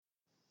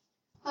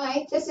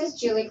Hi, this is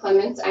Julie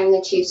Clements. I'm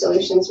the Chief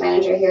Solutions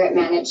Manager here at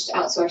Managed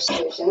Outsourced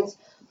Solutions.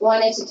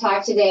 Wanted to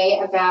talk today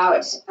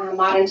about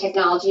modern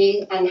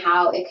technology and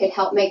how it could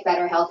help make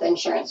better health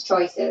insurance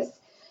choices.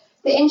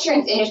 The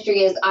insurance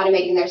industry is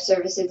automating their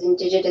services, and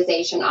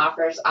digitization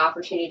offers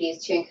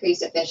opportunities to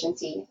increase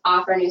efficiency,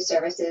 offer new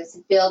services,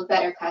 build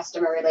better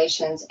customer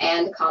relations,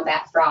 and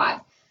combat fraud.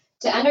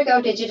 To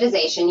undergo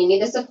digitization, you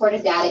need the support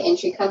of data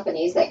entry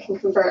companies that can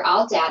convert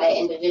all data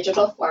into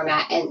digital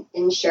format and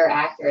ensure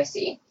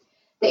accuracy.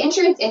 The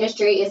insurance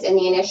industry is in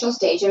the initial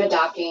stage of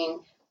adopting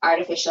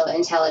artificial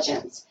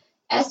intelligence.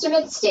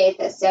 Estimates state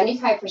that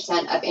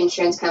 75% of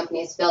insurance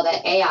companies feel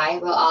that AI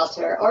will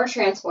alter or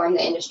transform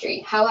the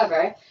industry.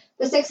 However,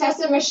 the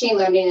success of machine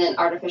learning and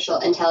artificial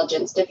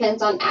intelligence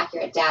depends on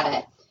accurate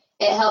data.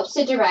 It helps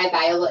to derive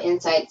valuable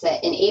insights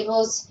that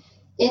enables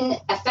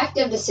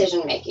effective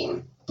decision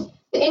making.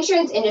 The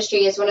insurance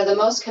industry is one of the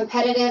most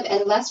competitive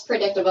and less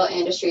predictable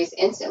industries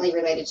instantly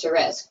related to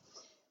risk.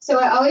 So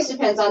it always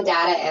depends on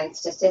data and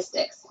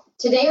statistics.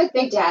 Today, with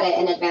big data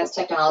and advanced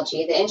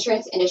technology, the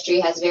insurance industry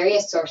has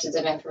various sources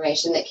of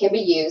information that can be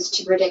used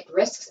to predict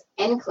risks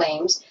and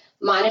claims,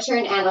 monitor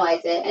and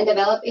analyze it, and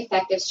develop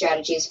effective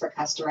strategies for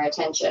customer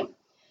attention.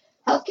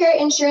 Healthcare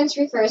insurance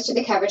refers to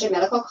the coverage of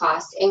medical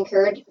costs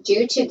incurred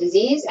due to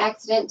disease,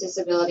 accident,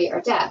 disability, or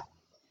death.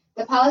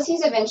 The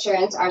policies of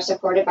insurance are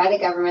supported by the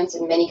governments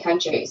in many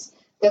countries.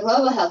 The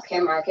global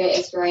healthcare market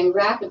is growing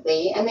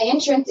rapidly, and the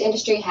insurance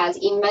industry has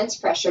immense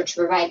pressure to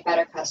provide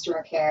better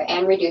customer care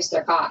and reduce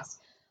their costs.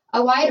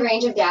 A wide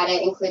range of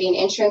data, including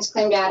insurance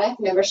claim data,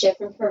 membership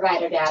and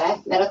provider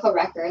data, medical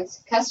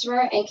records,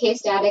 customer and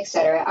case data,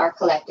 etc., are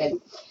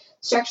collected,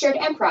 structured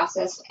and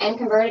processed, and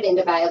converted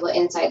into valuable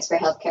insights for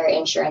healthcare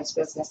insurance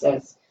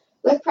businesses.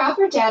 With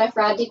proper data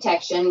fraud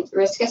detection,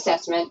 risk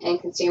assessment, and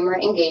consumer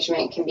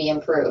engagement can be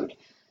improved.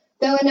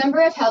 Though a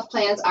number of health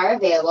plans are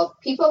available,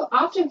 people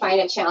often find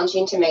it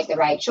challenging to make the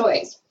right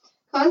choice.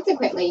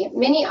 Consequently,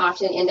 many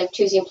often end up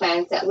choosing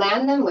plans that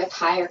land them with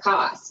higher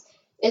costs.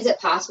 Is it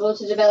possible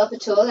to develop a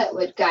tool that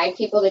would guide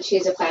people to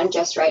choose a plan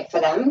just right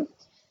for them?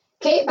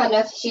 Kate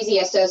Bunduff, she's the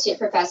Associate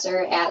Professor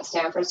at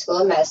Stanford School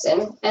of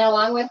Medicine, and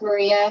along with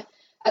Maria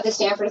of the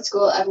Stanford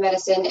School of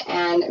Medicine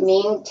and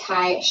Ming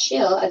Tai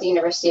Shil of the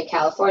University of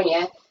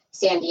California,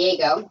 San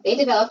Diego, they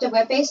developed a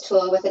web-based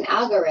tool with an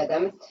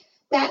algorithm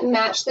that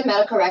matched the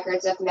medical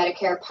records of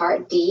Medicare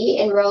Part D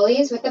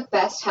enrollees with the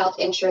best health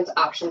insurance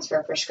options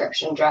for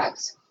prescription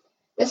drugs.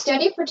 The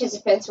study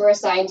participants were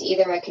assigned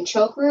either a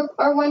control group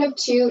or one of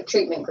two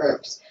treatment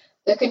groups.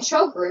 The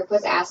control group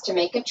was asked to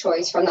make a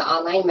choice from the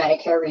online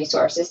Medicare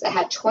resources that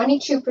had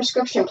 22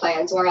 prescription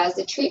plans, whereas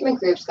the treatment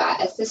groups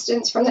got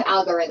assistance from the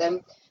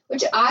algorithm,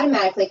 which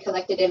automatically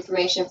collected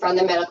information from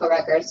the medical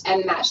records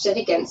and matched it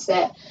against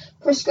the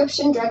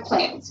prescription drug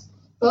plans.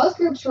 Both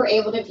groups were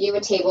able to view a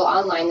table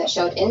online that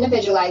showed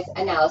individualized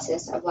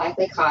analysis of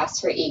likely costs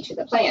for each of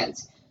the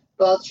plans.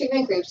 Both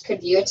treatment groups could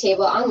view a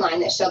table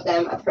online that showed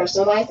them a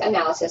personalized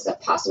analysis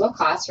of possible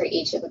costs for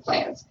each of the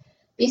plans.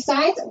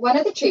 Besides, one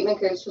of the treatment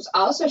groups was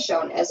also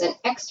shown as an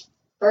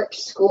expert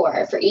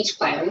score for each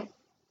plan,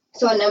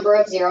 so a number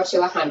of 0 to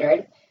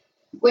 100,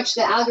 which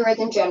the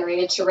algorithm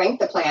generated to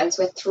rank the plans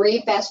with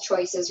 3 best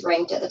choices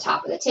ranked at the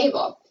top of the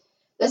table.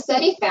 The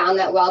study found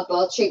that while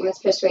both treatments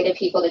persuaded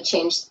people to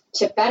change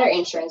to better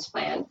insurance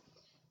plan,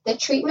 the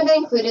treatment that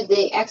included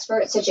the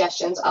expert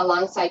suggestions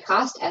alongside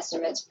cost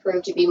estimates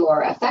proved to be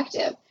more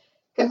effective.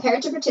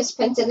 Compared to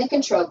participants in the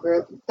control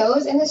group,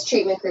 those in this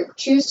treatment group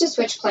choose to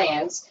switch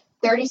plans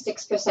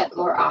 36%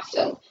 more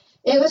often.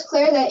 It was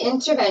clear that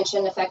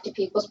intervention affected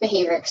people's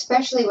behavior,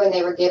 especially when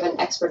they were given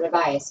expert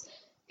advice.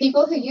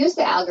 People who used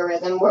the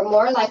algorithm were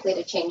more likely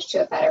to change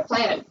to a better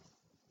plan.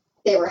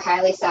 They were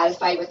highly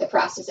satisfied with the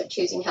process of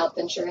choosing health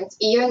insurance,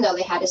 even though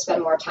they had to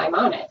spend more time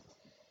on it.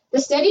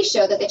 The study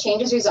showed that the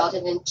changes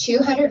resulted in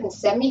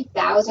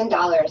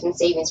 $270,000 in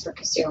savings for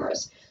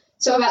consumers.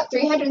 So about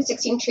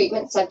 316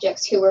 treatment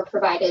subjects who were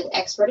provided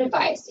expert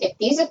advice. If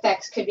these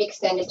effects could be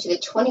extended to the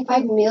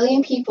 25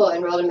 million people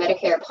enrolled in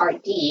Medicare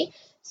Part D,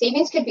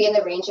 savings could be in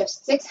the range of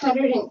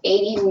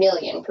 $680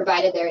 million,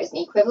 provided there is an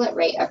equivalent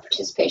rate of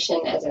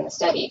participation as in the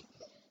study.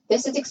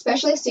 This is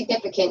especially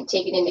significant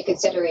taking into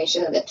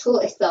consideration that the tool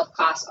itself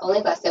costs only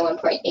less than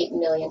 $1.8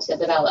 million to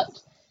develop.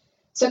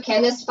 So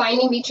can this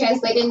finding be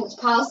translated into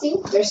policy?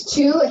 There's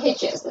 2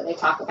 hitches that they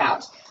talk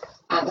about.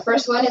 The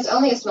first one is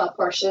only a small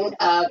portion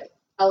of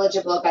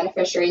eligible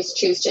beneficiaries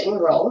choose to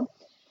enroll.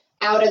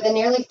 Out of the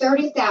nearly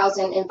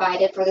 30,000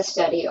 invited for the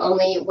study,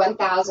 only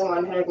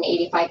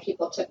 1,185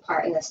 people took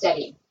part in the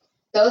study.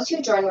 Those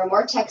who joined were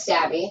more tech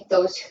savvy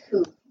than those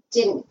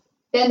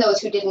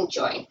who didn't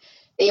join.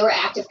 They were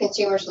active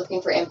consumers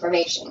looking for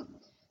information.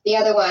 The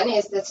other one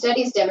is the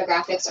study's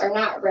demographics are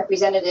not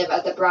representative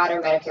of the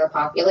broader Medicare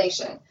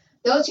population.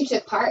 Those who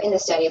took part in the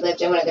study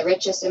lived in one of the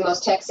richest and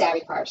most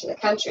tech-savvy parts of the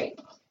country.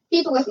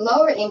 People with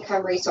lower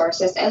income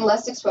resources and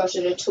less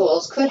exposure to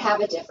tools could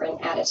have a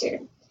different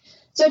attitude.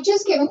 So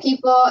just giving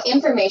people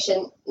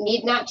information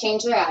need not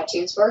change their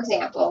attitudes. For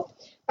example,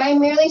 by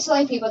merely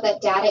telling people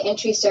that data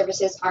entry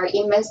services are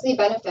immensely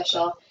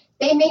beneficial,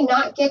 they may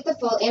not get the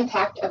full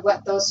impact of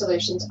what those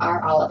solutions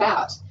are all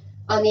about.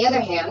 On the other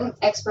hand,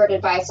 expert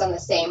advice on the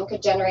same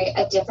could generate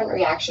a different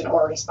reaction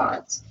or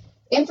response.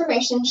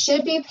 Information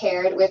should be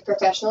paired with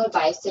professional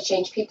advice to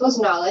change people's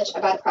knowledge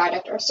about a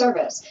product or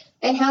service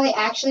and how they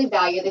actually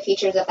value the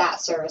features of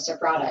that service or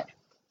product.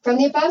 From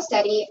the above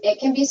study, it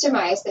can be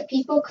surmised that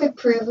people could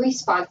prove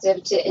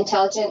responsive to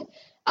intelligent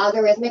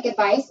algorithmic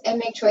advice and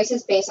make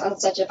choices based on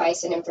such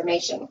advice and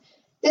information.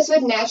 This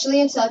would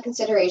naturally entail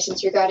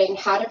considerations regarding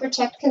how to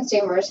protect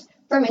consumers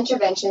from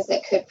interventions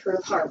that could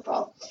prove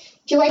harmful.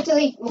 If you'd like to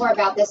read more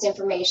about this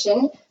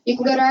information, you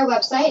can go to our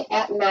website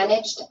at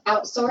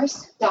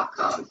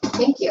managedoutsource.com.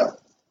 Thank you.